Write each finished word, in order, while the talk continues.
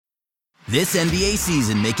This NBA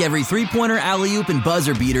season, make every three-pointer, alley-oop, and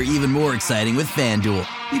buzzer beater even more exciting with FanDuel.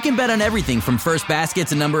 You can bet on everything from first basket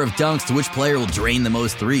to number of dunks to which player will drain the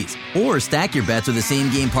most threes. Or stack your bets with the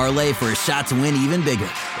same-game parlay for a shot to win even bigger.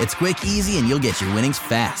 It's quick, easy, and you'll get your winnings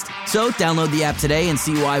fast. So download the app today and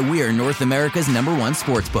see why we're North America's #1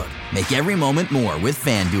 sportsbook. Make every moment more with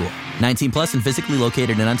FanDuel. 19 plus and physically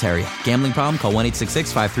located in Ontario. Gambling problem? Call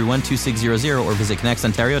 1-866-531-2600 or visit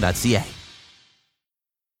connectsontario.ca.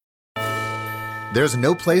 There's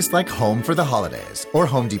no place like home for the holidays, or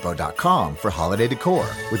HomeDepot.com for holiday decor,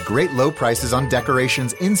 with great low prices on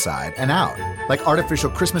decorations inside and out, like artificial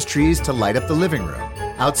Christmas trees to light up the living room,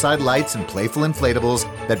 outside lights and playful inflatables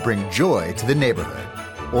that bring joy to the neighborhood.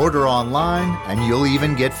 Order online, and you'll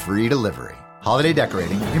even get free delivery. Holiday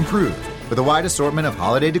decorating improved with a wide assortment of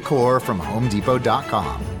holiday decor from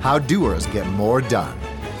HomeDepot.com. How doers get more done.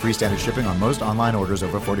 Free standard shipping on most online orders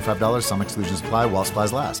over $45. Some exclusions apply while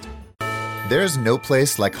supplies last. There's no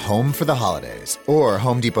place like home for the holidays, or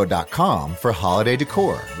HomeDepot.com for holiday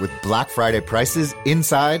decor with Black Friday prices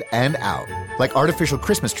inside and out, like artificial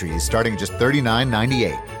Christmas trees starting at just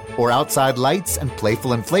 $39.98, or outside lights and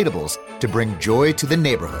playful inflatables to bring joy to the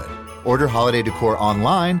neighborhood. Order holiday decor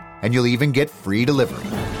online, and you'll even get free delivery.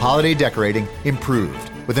 Holiday decorating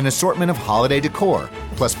improved with an assortment of holiday decor,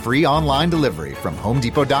 plus free online delivery from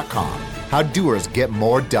HomeDepot.com. How doers get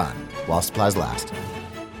more done while supplies last.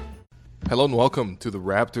 Hello and welcome to the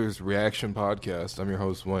Raptors Reaction Podcast. I'm your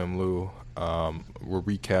host, William Liu. We're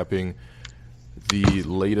recapping the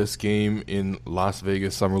latest game in Las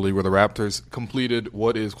Vegas Summer League, where the Raptors completed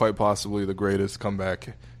what is quite possibly the greatest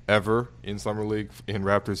comeback ever in Summer League in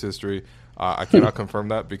Raptors history. I cannot confirm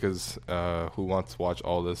that because who wants to watch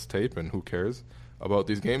all this tape and who cares about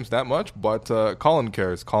these games that much? But Colin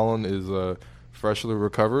cares. Colin is freshly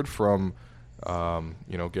recovered from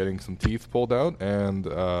getting some teeth pulled out,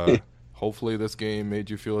 and hopefully this game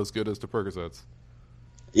made you feel as good as the Percocets.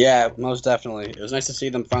 Yeah, most definitely. It was nice to see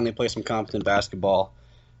them finally play some competent basketball.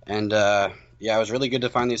 And, it was really good to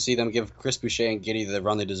finally see them give Chris Boucher and Giddey the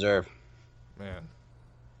run they deserve. Man.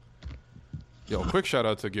 Yo, quick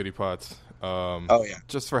shout-out to Giddey Potts. Yeah.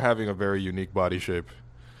 Just for having a very unique body shape.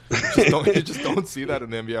 You just don't see that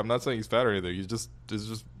in the NBA. I'm not saying he's fat or anything. He's just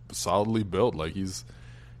solidly built. Like, he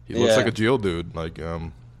looks like a Geodude. Like,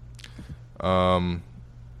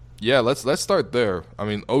 yeah, let's start there. I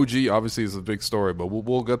mean, OG obviously is a big story, but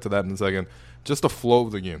we'll get to that in a second. Just the flow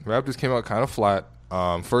of the game. Raptors came out kind of flat.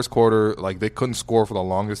 First quarter, like they couldn't score for the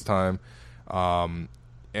longest time,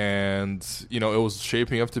 and it was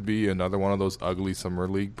shaping up to be another one of those ugly summer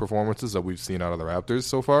league performances that we've seen out of the Raptors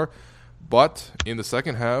so far. But in the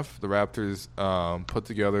second half, the Raptors put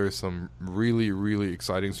together some really, really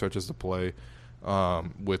exciting stretches to play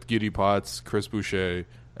with Giddey Potts, Chris Boucher,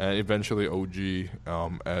 and eventually OG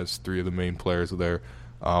as three of the main players there.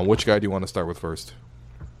 Which guy do you want to start with first?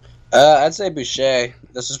 I'd say Boucher.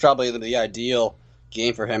 This is probably the ideal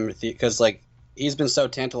game for him because, he's been so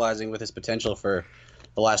tantalizing with his potential for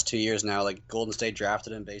the last 2 years now. Like, Golden State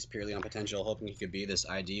drafted him based purely on potential, hoping he could be this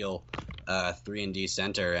ideal 3-and-D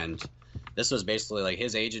center. And this was basically like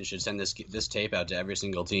his agent should send this tape out to every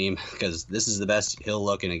single team because this is the best he'll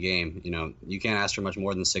look in a game. You can't ask for much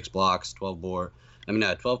more than 6 blocks, 12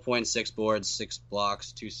 points, 6 boards, 6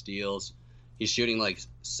 blocks, 2 steals. He's shooting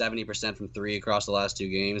 70% from 3 across the last 2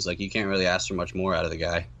 games. You can't really ask for much more out of the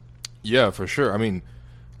guy. Yeah, for sure. I mean,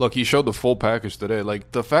 look, he showed the full package today.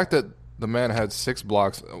 The fact that the man had 6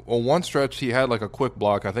 blocks. On one stretch, he had a quick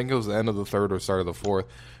block. I think it was the end of the third or start of the fourth,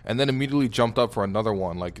 and then immediately jumped up for another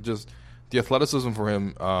one. Just the athleticism for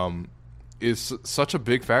him is such a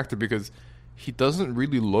big factor because he doesn't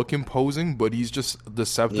really look imposing, but he's just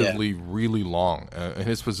deceptively really long. And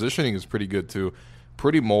his positioning is pretty good, too.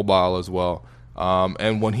 Pretty mobile as well.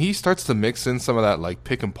 And when he starts to mix in some of that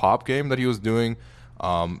pick-and-pop game that he was doing,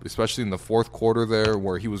 especially in the fourth quarter there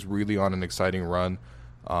where he was really on an exciting run,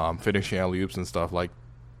 finishing alley-oops and stuff,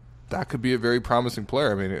 that could be a very promising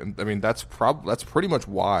player. I mean that's pretty much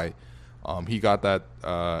why he got that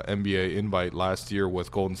NBA invite last year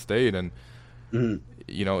with Golden State. And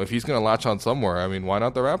if he's going to latch on somewhere, I mean, why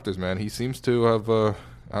not the Raptors, man? He seems to have,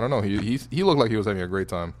 I don't know, he looked like he was having a great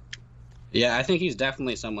time. Yeah, I think he's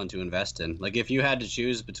definitely someone to invest in. If you had to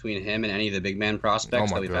choose between him and any of the big man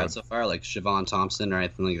prospects that we've had so far, like Siobhan Thompson or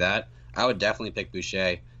anything like that, I would definitely pick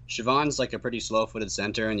Boucher. Siobhan's a pretty slow-footed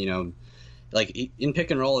center, and, like in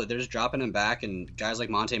pick and roll, they're just dropping him back, and guys like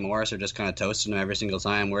Monte Morris are just kind of toasting him every single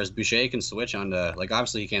time. Whereas Boucher can switch onto, like,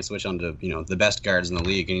 obviously he can't switch onto, the best guards in the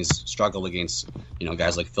league, and he's struggled against,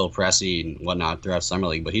 guys like Phil Pressey and whatnot throughout summer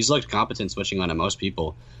league. But he's looked competent switching onto most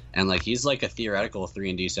people, and like he's like a theoretical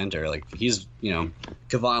 3-and-D center. Like he's,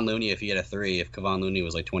 Kevon Looney if he had a 3, if Kevon Looney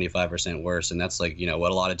was like 25% worse, and that's like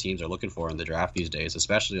what a lot of teams are looking for in the draft these days,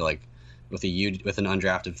 especially like with an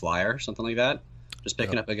undrafted flyer or something like that. Just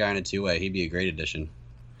picking up a guy in a 2-way, he'd be a great addition.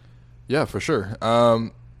 Yeah, for sure.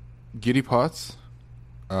 Giddy Potts.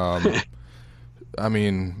 I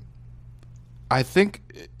mean, I think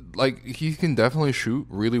like he can definitely shoot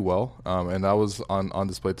really well, and that was on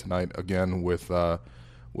display tonight again with 4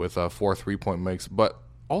 3-point makes. But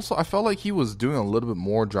also, I felt like he was doing a little bit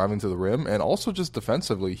more driving to the rim, and also just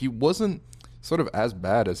defensively, he wasn't sort of as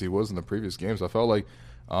bad as he was in the previous games. I felt like.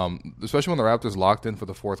 Especially when the Raptors locked in for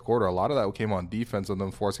the fourth quarter, a lot of that came on defense and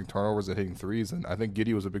them forcing turnovers and hitting threes, and I think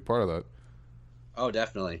Giddey was a big part of that. Oh,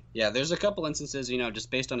 definitely. Yeah, there's a couple instances, just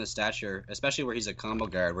based on his stature, especially where he's a combo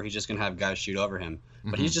guard, where he's just going to have guys shoot over him.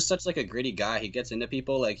 But he's just such like a gritty guy. He gets into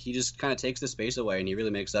people, like he just kind of takes the space away, and he really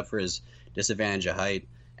makes up for his disadvantage of height.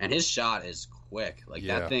 And his shot is quick. Like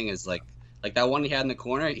that thing is like that one he had in the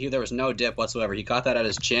corner, there was no dip whatsoever. He caught that at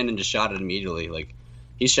his chin and just shot it immediately. Like,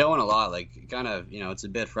 he's showing a lot. Like, kind of, it's a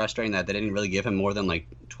bit frustrating that they didn't really give him more than like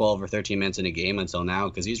 12 or 13 minutes in a game until now,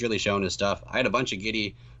 because he's really showing his stuff. I had a bunch of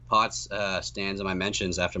Giddy Potts stands in my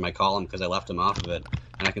mentions after my column because I left him off of it,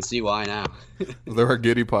 and I can see why now. There are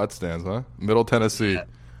Giddy Potts stands, huh? Middle Tennessee. Yeah.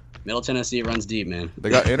 Middle Tennessee runs deep, man. They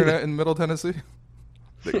got internet in Middle Tennessee?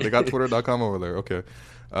 They got Twitter.com over there. Okay.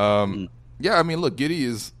 Yeah, I mean, look, Giddy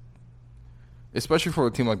is, especially for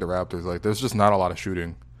a team like the Raptors, like there's just not a lot of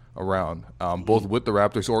shooting around, both with the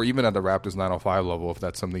Raptors or even at the Raptors 905 level, if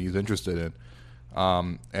that's something he's interested in.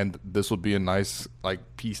 And this would be a nice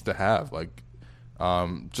piece to have,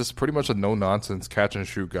 just pretty much a no nonsense catch and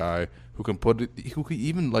shoot guy who can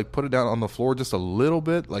even put it down on the floor just a little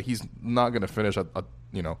bit. Like, he's not going to finish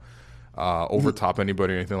over top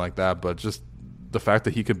anybody or anything like that, but just the fact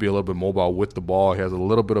that he could be a little bit mobile with the ball. He has a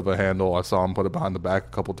little bit of a handle. I saw him put it behind the back a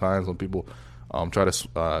couple times when people try to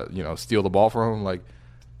steal the ball from him. Like,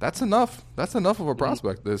 that's enough. That's enough of a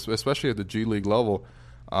prospect, especially at the G League level.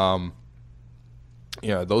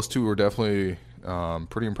 Those two were definitely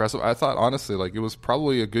pretty impressive. I thought, honestly, it was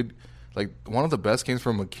probably a good, one of the best games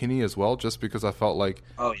from McKinney as well, just because I felt like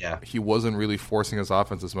he wasn't really forcing his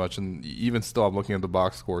offense as much. And even still, I'm looking at the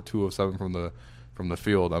box score, 2 of 7 from the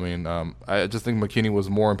field. I mean, I just think McKinney was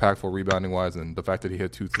more impactful rebounding-wise, and the fact that he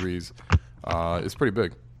hit 2 threes is pretty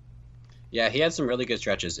big. Yeah, he had some really good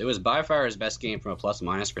stretches. It was by far his best game from a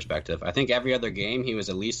plus-minus perspective. I think every other game he was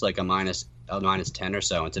at least a minus 10 or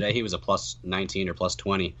so, and today he was a plus 19 or plus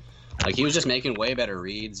 20. He was just making way better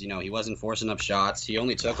reads. He wasn't forcing up shots. He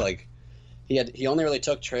only took he only really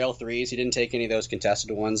took trail threes. He didn't take any of those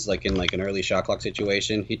contested ones in an early shot clock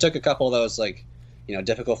situation. He took a couple of those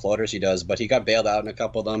difficult floaters he does, but he got bailed out in a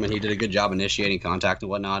couple of them, and he did a good job initiating contact and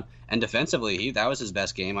whatnot. And defensively, that was his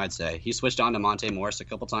best game, I'd say. He switched on to Monte Morris a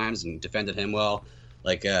couple times and defended him well.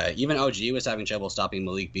 Even OG was having trouble stopping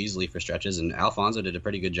Malik Beasley for stretches, and Alfonso did a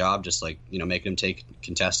pretty good job just making him take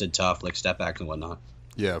contested, tough step backs and whatnot.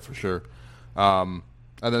 Yeah, for sure. And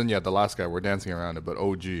then the last guy, we're dancing around it, but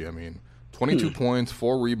OG, I mean, 22 points,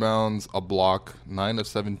 4 rebounds, a block, 9 of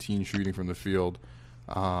 17 shooting from the field.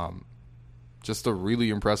 Just a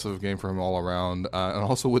really impressive game for him all around, and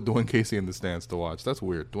also with Dwayne Casey in the stands to watch. That's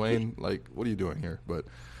weird. Dwayne, what are you doing here? But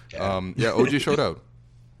OG showed out.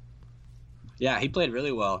 Yeah, he played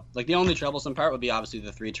really well. The only troublesome part would be obviously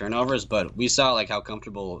the 3 turnovers, but we saw how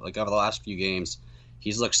comfortable over the last few games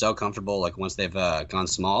he's looked so comfortable. Once they've gone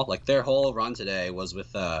small, their whole run today was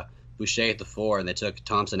with Boucher at the 4, and they took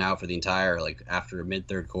Thompson out for the entire after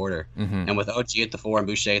mid-third quarter. Mm-hmm. And with OG at the 4 and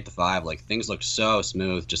Boucher at the 5, things looked so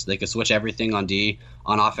smooth. Just they could switch everything on D.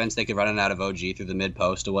 On offense, they could run it out of OG through the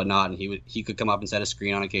mid-post and whatnot, and he could come up and set a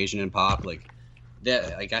screen on occasion and pop.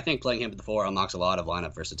 I think playing him at the 4 unlocks a lot of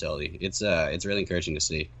lineup versatility. It's really encouraging to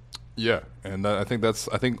see. Yeah, and I think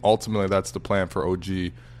ultimately that's the plan for OG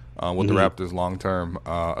with the Raptors long term,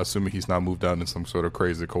 assuming he's not moved down in some sort of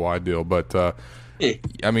crazy Kawhi deal. But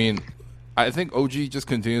I mean, I think OG just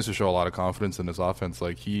continues to show a lot of confidence in his offense.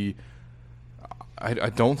 I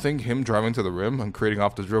don't think him driving to the rim and creating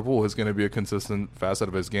off the dribble is going to be a consistent facet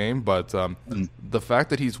of his game. But the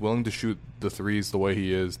fact that he's willing to shoot the threes the way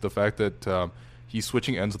he is, the fact that he's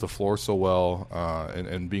switching ends of the floor so well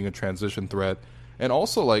and being a transition threat, and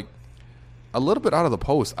also a little bit out of the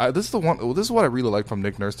post. This is what I really like from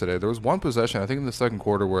Nick Nurse today. There was one possession, I think in the second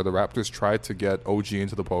quarter, where the Raptors tried to get OG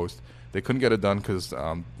into the post. They couldn't get it done because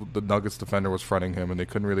the Nuggets defender was fronting him, and they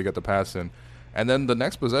couldn't really get the pass in. And then the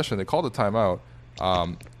next possession, they called a timeout,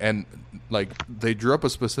 and like they drew up a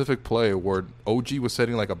specific play where OG was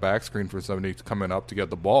setting like a back screen for somebody coming up to get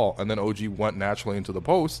the ball, and then OG went naturally into the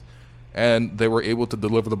post, and they were able to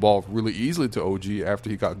deliver the ball really easily to OG after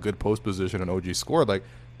he got good post position and OG scored. Like,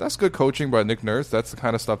 that's good coaching by Nick Nurse. That's the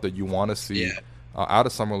kind of stuff that you want to see out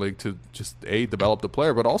of Summer League to just A, develop the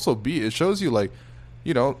player, but also B, it shows you like,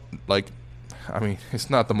 you know, like, I mean, it's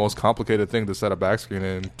not the most complicated thing to set a back screen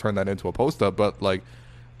and turn that into a post up, but like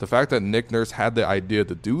the fact that Nick Nurse had the idea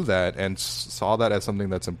to do that and saw that as something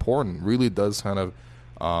that's important really does kind of,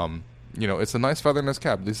 you know, it's a nice feather in his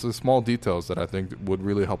cap. These are small details that I think would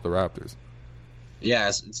really help the Raptors. Yeah,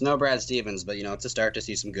 it's no Brad Stevens, but, you know, it's a start to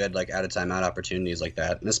see some good, like, out-of-timeout opportunities like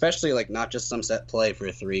that. And especially, like, not just some set play for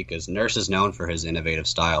a three, because Nurse is known for his innovative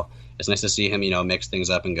style. It's nice to see him, you know, mix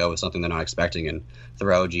things up and go with something they're not expecting and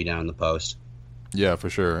throw OG down in the post. Yeah, for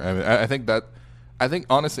sure. I mean, I think,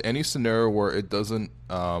 honestly, any scenario where it doesn't,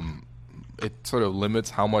 it sort of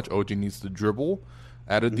limits how much OG needs to dribble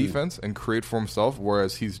at a defense and create for himself,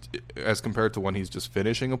 whereas as compared to when he's just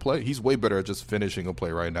finishing a play, he's way better at just finishing a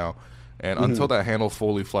play right now. And until that handle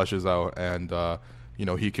fully fleshes out and, you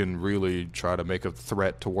know, he can really try to make a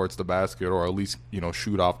threat towards the basket or at least, you know,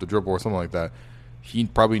 shoot off the dribble or something like that, he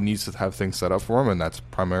probably needs to have things set up for him, and that's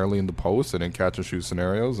primarily in the post and in catch-and-shoot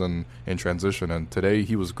scenarios and in transition. And today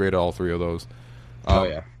he was great at all three of those.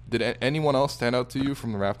 Did anyone else stand out to you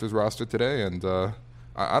from the Raptors roster today? And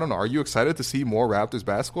I don't know, are you excited to see more Raptors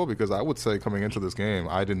basketball? Because I would say coming into this game,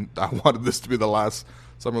 I wanted this to be the last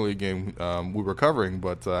Summer League game we were covering,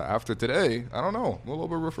 but after today, I don't know, I'm a little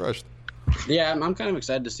bit refreshed. Yeah, I'm kind of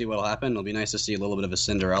excited to see what'll happen. It'll be nice to see a little bit of a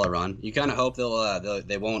Cinderella run. You kind of hope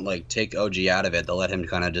they won't like take OG out of it. They'll let him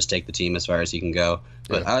kind of just take the team as far as he can go.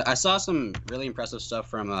 But yeah. I saw some really impressive stuff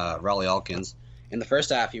from Rawle Alkins. In the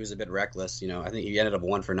first half, he was a bit reckless. You know, I think he ended up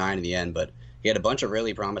 1 for 9 in the end, but he had a bunch of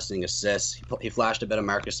really promising assists. He flashed a bit of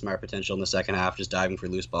Marcus Smart potential in the second half, just diving for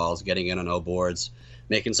loose balls, getting in on no boards,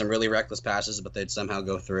 making some really reckless passes, but they'd somehow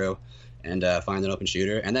go through and find an open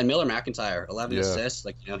shooter. And then Miller McIntyre, 11 assists.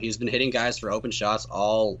 Like, you know, he's been hitting guys for open shots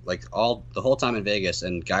all the whole time in Vegas,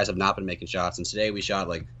 and guys have not been making shots. And today we shot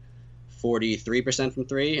like 43% from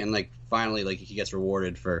three, and like finally, like, he gets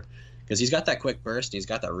rewarded for, because he's got that quick burst and he's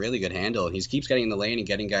got that really good handle, and he keeps getting in the lane and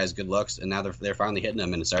getting guys good looks, and now they're finally hitting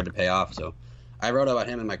him, and it started to pay off. So I wrote about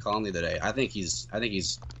him in my column the other day. I think he's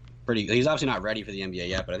pretty. He's obviously not ready for the NBA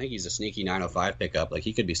yet, but I think he's a sneaky 905 pickup. Like,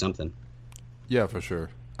 he could be something. Yeah, for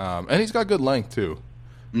sure. And he's got good length too,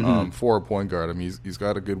 for a point guard. I mean, he's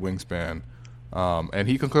got a good wingspan, and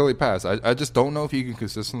he can clearly pass. I just don't know if he can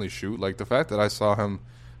consistently shoot. Like, the fact that I saw him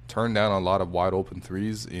turn down a lot of wide open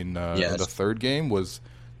threes in the third game was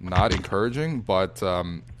not encouraging. But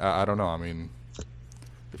I don't know. I mean,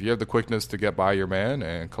 if you have the quickness to get by your man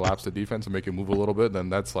and collapse the defense and make it move a little bit, then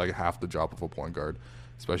that's like half the job of a point guard,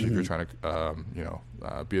 especially if you're trying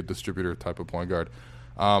to be a distributor type of point guard.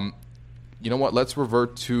 You know what? Let's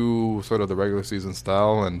revert to sort of the regular season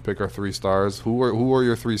style and pick our 3 stars. Who are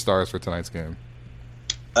your 3 stars for tonight's game?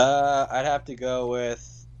 I'd have to go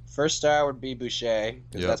with first star would be Boucher,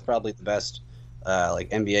 because that's probably the best like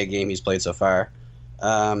NBA game he's played so far.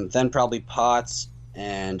 Then probably Potts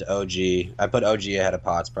and OG. I put OG ahead of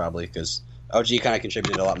Potts probably because OG kind of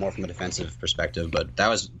contributed a lot more from a defensive perspective, but that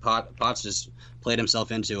was Potts just played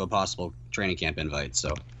himself into a possible training camp invite.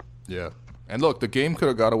 So yeah. And look, the game could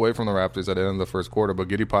have got away from the Raptors at the end of the first quarter, but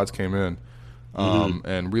Giddy Potts came in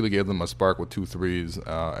and really gave them a spark with 2 threes,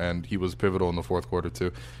 and he was pivotal in the fourth quarter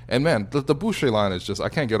too. And, man, the Boucher line is just – I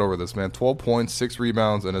can't get over this, man. 12 points, 6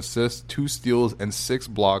 rebounds, an assist, 2 steals, and 6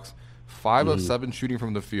 blocks, 5 of 7 shooting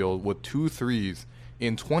from the field with 2 threes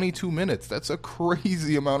in 22 minutes. That's a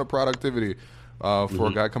crazy amount of productivity for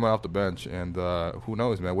a guy coming off the bench. And who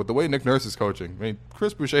knows, man. With the way Nick Nurse is coaching, I mean,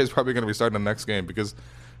 Chris Boucher is probably going to be starting the next game because –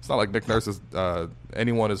 it's not like Nick Nurse is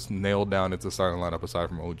anyone is nailed down into the starting lineup aside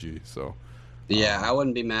from OG. So yeah, I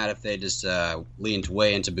wouldn't be mad if they just leaned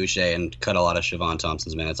way into Boucher and cut a lot of Siobhan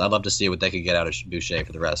Thompson's minutes. I'd love to see what they could get out of Boucher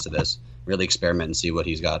for the rest of this. Really experiment and see what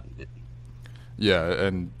he's got. Yeah,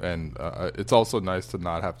 and it's also nice to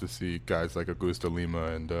not have to see guys like Augusto Lima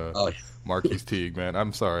and Marquise Teague. Man,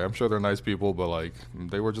 I'm sorry. I'm sure they're nice people, but like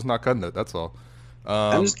they were just not cutting it. That's all.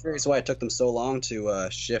 I'm just curious why it took them so long to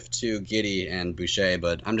shift to Giddey and Boucher,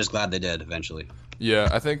 but I'm just glad they did eventually. Yeah,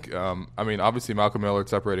 I think, I mean, obviously Malcolm Miller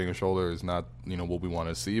separating his shoulder is not, what we want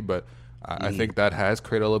to see, but I think that has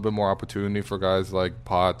created a little bit more opportunity for guys like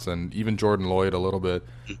Potts and even Jordan Lloyd a little bit.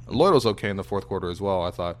 Lloyd was okay in the fourth quarter as well,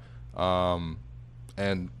 I thought.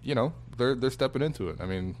 And, you know, they're stepping into it. I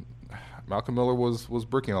mean, Malcolm Miller was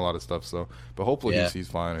bricking a lot of stuff, but hopefully he's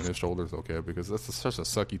fine and his shoulder's okay, because that's such a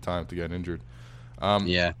sucky time to get injured.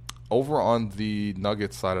 Over on the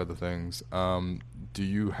Nuggets side of the things, do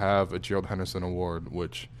you have a Gerald Henderson Award,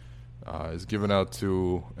 which is given out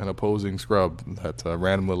to an opposing scrub that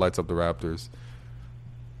randomly lights up the Raptors?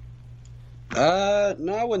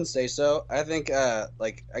 No, I wouldn't say so. I think, I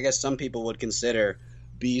guess some people would consider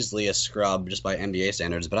Beasley a scrub just by NBA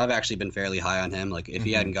standards, but I've actually been fairly high on him. Like, if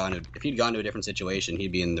he'd gone to a different situation,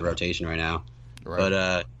 he'd be in the rotation right now. Right.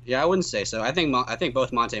 But I wouldn't say so. I think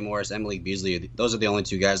both Monte Morris and Malik Beasley, those are the only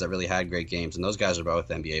two guys that really had great games, and those guys are both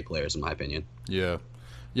NBA players in my opinion. Yeah.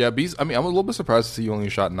 I mean, I'm a little bit surprised to see you only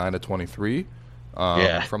shot 9 of 23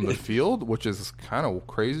 from the field, which is kind of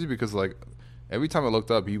crazy because, like, every time I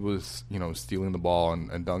looked up, he was, you know, stealing the ball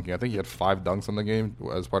and dunking. I think he had 5 dunks in the game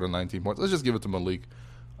as part of 19 points. Let's just give it to Malik.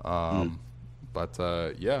 But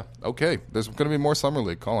okay. There's going to be more Summer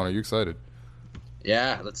League. Colin, are you excited?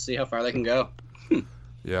 Yeah, let's see how far they can go.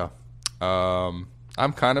 Yeah. I'm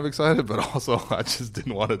kind of excited, but also I just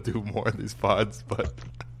didn't want to do more of these pods, but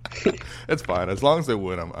it's fine. As long as they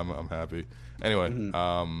win, I'm happy. Anyway,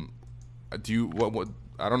 do you what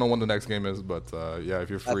I don't know when the next game is, but if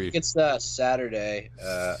you're free. I think it's Saturday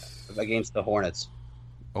against the Hornets.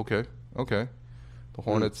 Okay. The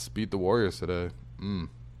Hornets beat the Warriors today.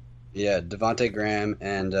 Yeah, Devontae Graham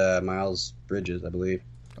and Miles Bridges, I believe.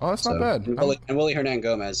 Oh, that's not bad. And Willie Hernan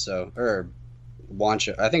Gomez, or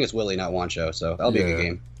Juancho. I think it's Willie, not Juancho, so that'll be a good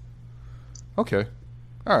game. Okay.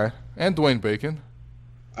 All right. And Dwayne Bacon.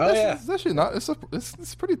 Oh, It's actually not.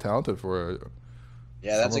 It's pretty talented for a.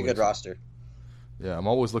 Yeah, that's a good roster. Yeah, I'm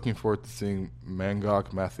always looking forward to seeing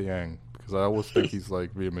Mangok Mathiang, because I always think he's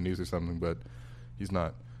like Vietnamese or something, but he's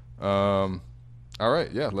not. All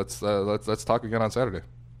right, yeah, let's talk again on Saturday.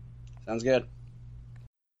 Sounds good.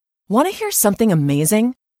 Want to hear something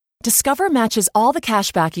amazing? Discover matches all the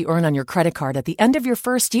cash back you earn on your credit card at the end of your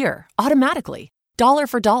first year, automatically, dollar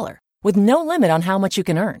for dollar, with no limit on how much you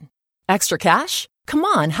can earn. Extra cash? Come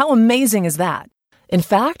on, how amazing is that? In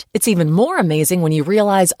fact, it's even more amazing when you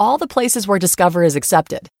realize all the places where Discover is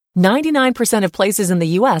accepted. 99% of places in the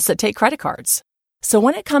U.S. that take credit cards. So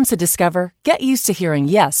when it comes to Discover, get used to hearing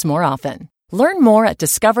yes more often. Learn more at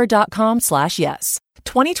discover.com/yes.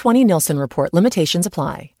 2020 Nielsen Report. Limitations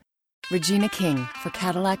apply. Regina King for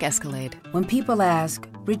Cadillac Escalade. When people ask,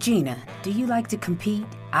 Regina, do you like to compete?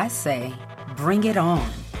 I say, bring it on.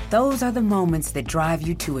 Those are the moments that drive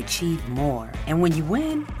you to achieve more. And when you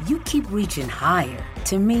win, you keep reaching higher.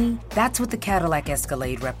 To me, that's what the Cadillac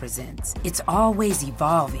Escalade represents. It's always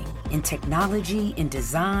evolving in technology, in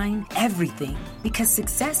design, everything. Because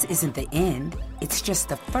success isn't the end, it's just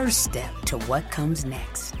the first step to what comes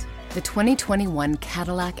next. The 2021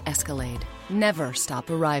 Cadillac Escalade. Never stop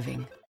arriving.